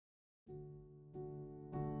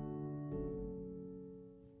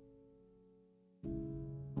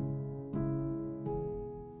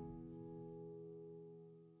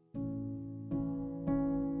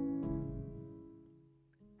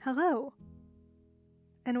Hello,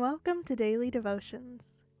 and welcome to Daily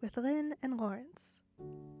Devotions with Lynn and Lawrence.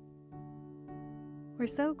 We're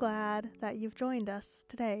so glad that you've joined us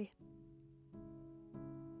today.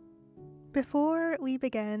 Before we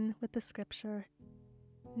begin with the scripture,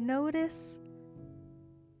 notice,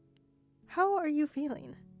 how are you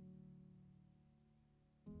feeling?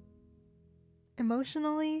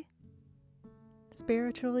 Emotionally,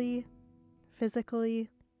 spiritually, physically?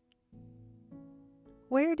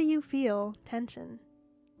 Where do you feel tension?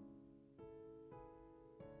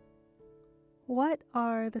 What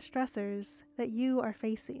are the stressors that you are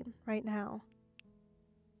facing right now?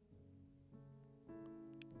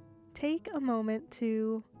 Take a moment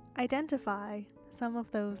to identify some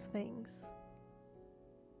of those things.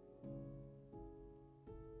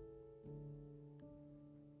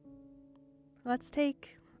 Let's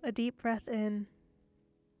take a deep breath in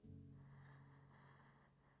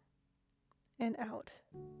and out.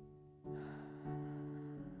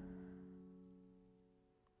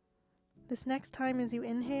 This next time as you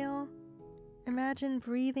inhale, imagine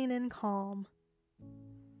breathing in calm.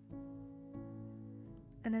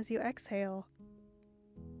 And as you exhale,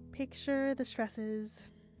 picture the stresses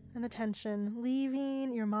and the tension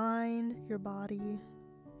leaving your mind, your body,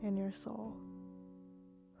 and your soul.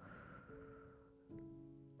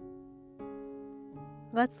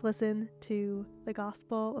 Let's listen to the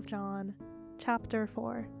Gospel of John, chapter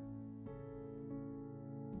 4.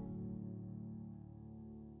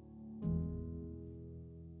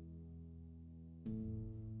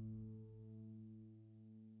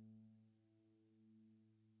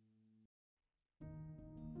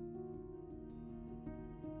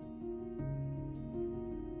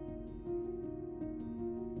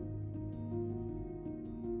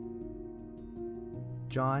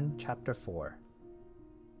 John chapter 4.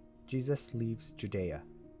 Jesus leaves Judea.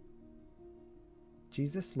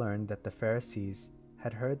 Jesus learned that the Pharisees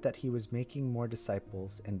had heard that he was making more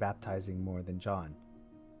disciples and baptizing more than John,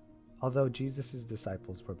 although Jesus'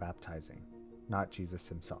 disciples were baptizing, not Jesus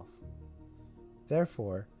himself.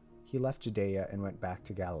 Therefore, he left Judea and went back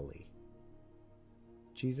to Galilee.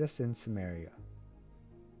 Jesus in Samaria.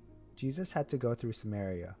 Jesus had to go through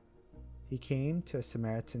Samaria. He came to a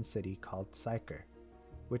Samaritan city called Sychar,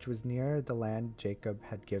 which was near the land Jacob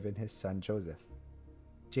had given his son Joseph.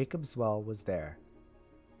 Jacob's well was there.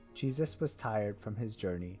 Jesus was tired from his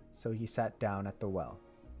journey, so he sat down at the well.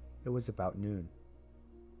 It was about noon.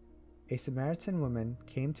 A Samaritan woman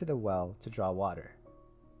came to the well to draw water.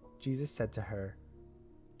 Jesus said to her,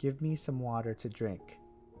 "Give me some water to drink."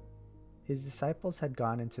 His disciples had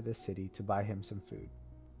gone into the city to buy him some food.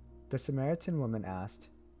 The Samaritan woman asked,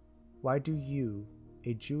 "Why do you,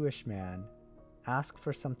 a Jewish man, ask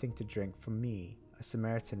for something to drink from me, a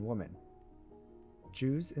Samaritan woman?"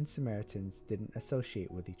 Jews and Samaritans didn't associate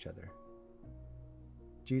with each other.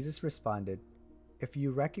 Jesus responded, "If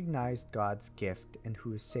you recognized God's gift and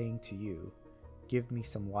who is saying to you, 'Give me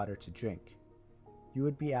some water to drink,' you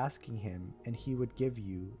would be asking him and he would give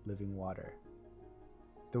you living water."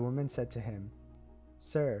 The woman said to him,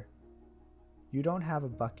 "Sir, you don't have a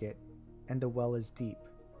bucket and the well is deep.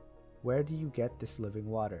 Where do you get this living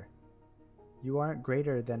water? You aren't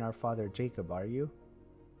greater than our father Jacob, are you?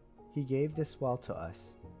 He gave this well to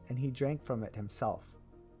us, and he drank from it himself,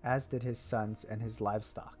 as did his sons and his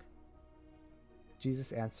livestock."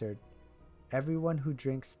 Jesus answered, "Everyone who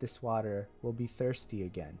drinks this water will be thirsty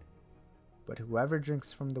again, but whoever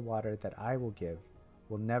drinks from the water that I will give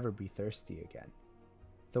will never be thirsty again.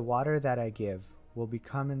 The water that I give will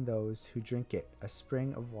become in those who drink it a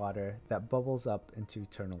spring of water that bubbles up into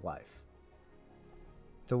eternal life."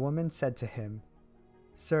 The woman said to him,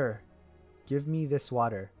 "Sir, give me this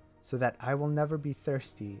water, so that I will never be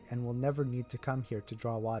thirsty and will never need to come here to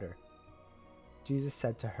draw water." Jesus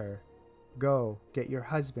said to her, "Go, get your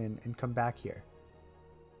husband and come back here."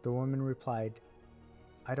 The woman replied,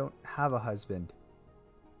 "I don't have a husband."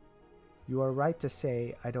 "You are right to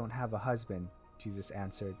say, 'I don't have a husband,'" Jesus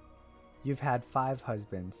answered. "You've had 5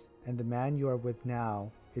 husbands, and the man you are with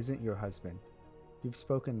now isn't your husband. You've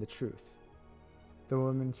spoken the truth." The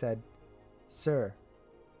woman said, "Sir,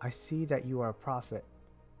 I see that you are a prophet.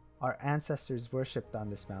 Our ancestors worshipped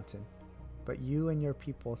on this mountain, but you and your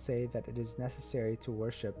people say that it is necessary to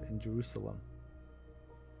worship in Jerusalem."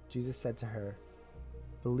 Jesus said to her,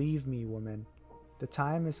 "Believe me, woman, the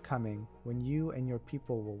time is coming when you and your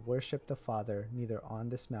people will worship the Father neither on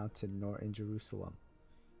this mountain nor in Jerusalem.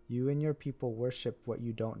 You and your people worship what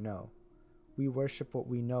you don't know. We worship what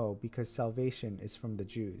we know because salvation is from the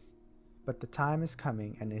Jews. But the time is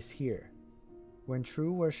coming and is here when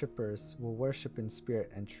true worshippers will worship in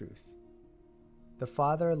spirit and truth. The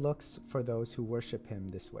Father looks for those who worship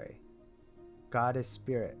him this way. God is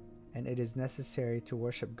spirit, and it is necessary to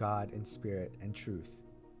worship God in spirit and truth."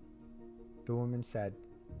 The woman said,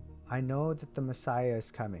 "I know that the Messiah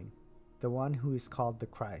is coming, the one who is called the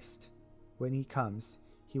Christ. When he comes,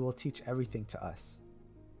 he will teach everything to us."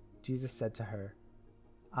 Jesus said to her,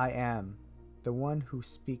 "I am the one who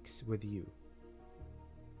speaks with you."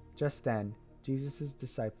 Just then, Jesus'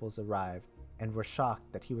 disciples arrived and were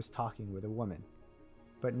shocked that he was talking with a woman.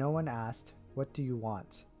 But no one asked, "What do you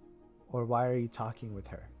want?" or "Why are you talking with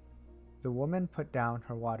her?" The woman put down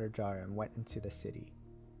her water jar and went into the city.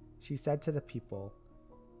 She said to the people,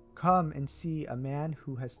 "Come and see a man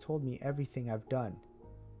who has told me everything I've done.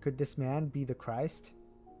 Could this man be the Christ?"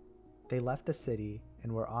 They left the city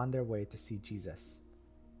and were on their way to see Jesus.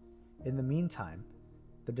 In the meantime,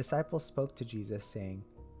 the disciples spoke to Jesus, saying,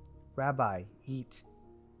 "Rabbi, eat."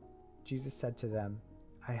 Jesus said to them,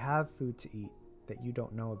 "I have food to eat that you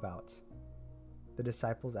don't know about." The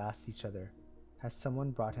disciples asked each other, "Has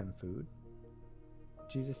someone brought him food?"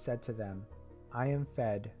 Jesus said to them, "I am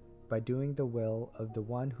fed by doing the will of the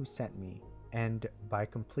one who sent me and by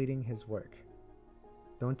completing his work.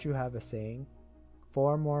 Don't you have a saying?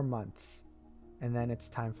 4 more months, and then it's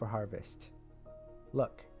time for harvest.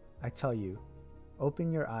 Look, I tell you,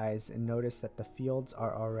 open your eyes and notice that the fields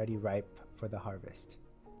are already ripe for the harvest.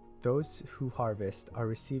 Those who harvest are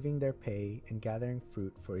receiving their pay and gathering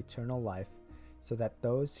fruit for eternal life, so that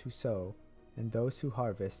those who sow and those who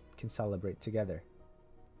harvest can celebrate together.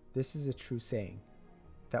 This is a true saying,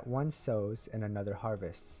 that one sows and another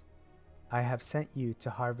harvests. I have sent you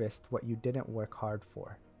to harvest what you didn't work hard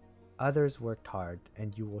for. Others worked hard,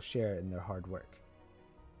 and you will share in their hard work."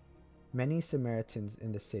 Many Samaritans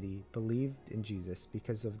in the city believed in Jesus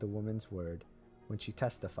because of the woman's word when she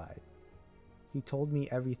testified, "He told me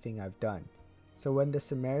everything I've done." So when the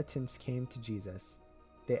Samaritans came to Jesus,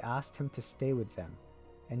 they asked him to stay with them,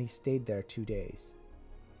 and he stayed there 2 days.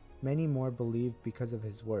 Many more believed because of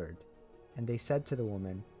his word, and they said to the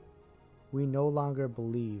woman, "We no longer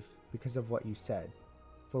believe because of what you said,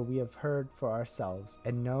 for we have heard for ourselves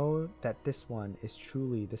and know that this one is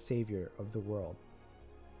truly the Savior of the world."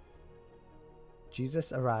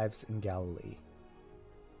 Jesus arrives in Galilee.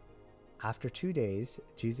 After 2 days,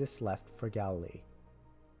 Jesus left for Galilee.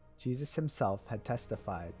 Jesus himself had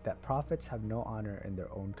testified that prophets have no honor in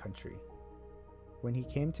their own country. When he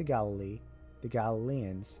came to Galilee, the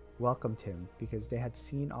Galileans welcomed him because they had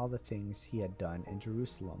seen all the things he had done in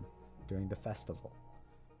Jerusalem during the festival,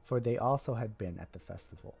 for they also had been at the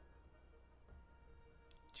festival.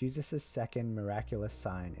 Jesus' second miraculous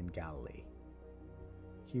sign in Galilee.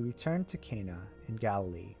 He returned to Cana in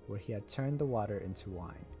Galilee, where he had turned the water into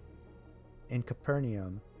wine. In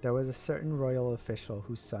Capernaum, there was a certain royal official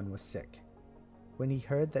whose son was sick. When he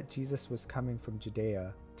heard that Jesus was coming from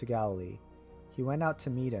Judea to Galilee, he went out to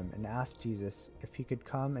meet him and asked Jesus if he could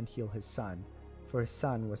come and heal his son, for his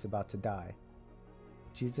son was about to die.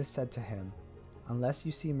 Jesus said to him, "Unless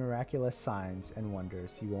you see miraculous signs and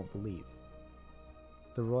wonders, you won't believe."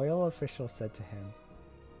 The royal official said to him,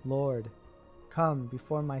 "Lord, come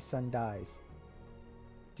before my son dies."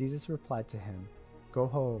 Jesus replied to him, "Go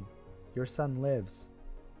home, your son lives."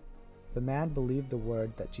 The man believed the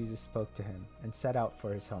word that Jesus spoke to him and set out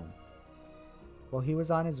for his home. While he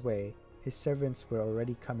was on his way, his servants were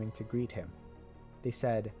already coming to greet him. They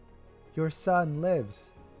said, "Your son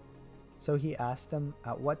lives." So he asked them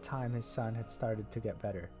at what time his son had started to get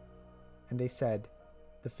better. And they said,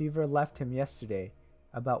 "The fever left him yesterday,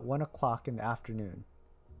 about 1 o'clock in the afternoon."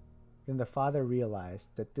 Then the father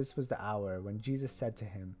realized that this was the hour when Jesus said to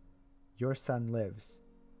him, "Your son lives."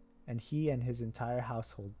 And he and his entire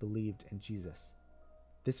household believed in Jesus.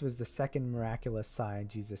 This was the second miraculous sign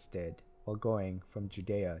Jesus did while going from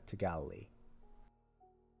Judea to Galilee.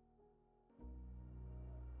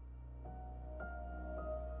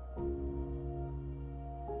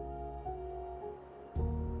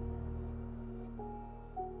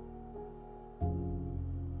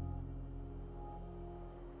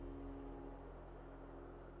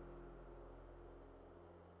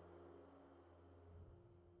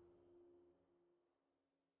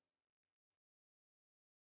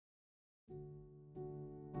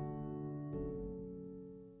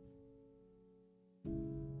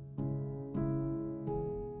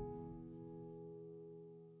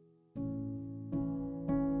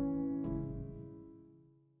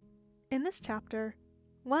 In this chapter,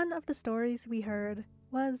 one of the stories we heard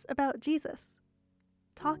was about Jesus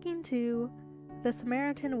talking to the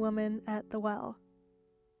Samaritan woman at the well.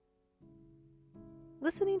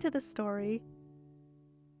 Listening to this story,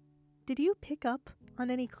 did you pick up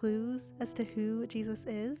on any clues as to who Jesus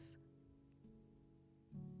is?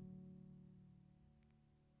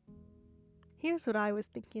 Here's what I was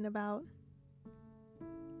thinking about.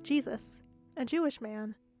 Jesus, a Jewish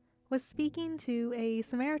man, was speaking to a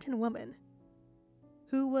Samaritan woman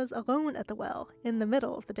who was alone at the well in the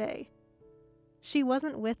middle of the day. She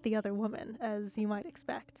wasn't with the other woman, as you might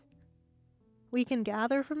expect. We can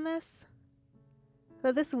gather from this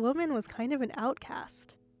that this woman was kind of an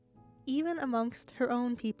outcast, even amongst her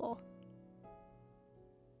own people.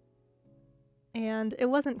 And it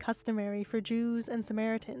wasn't customary for Jews and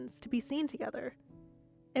Samaritans to be seen together.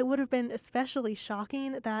 It would have been especially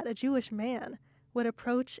shocking that a Jewish man would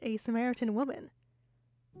approach a Samaritan woman.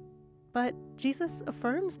 But Jesus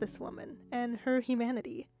affirms this woman and her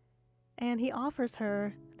humanity, and he offers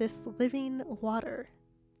her this living water.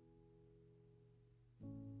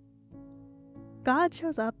 God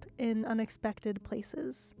shows up in unexpected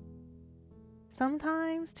places,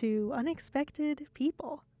 sometimes to unexpected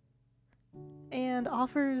people, and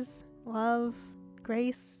offers love,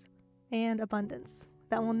 grace, and abundance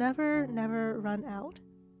that will never run out.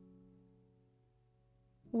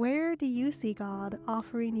 Where do you see God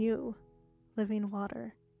offering you living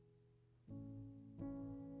water?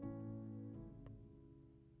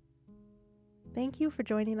 Thank you for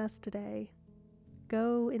joining us today.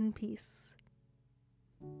 Go in peace.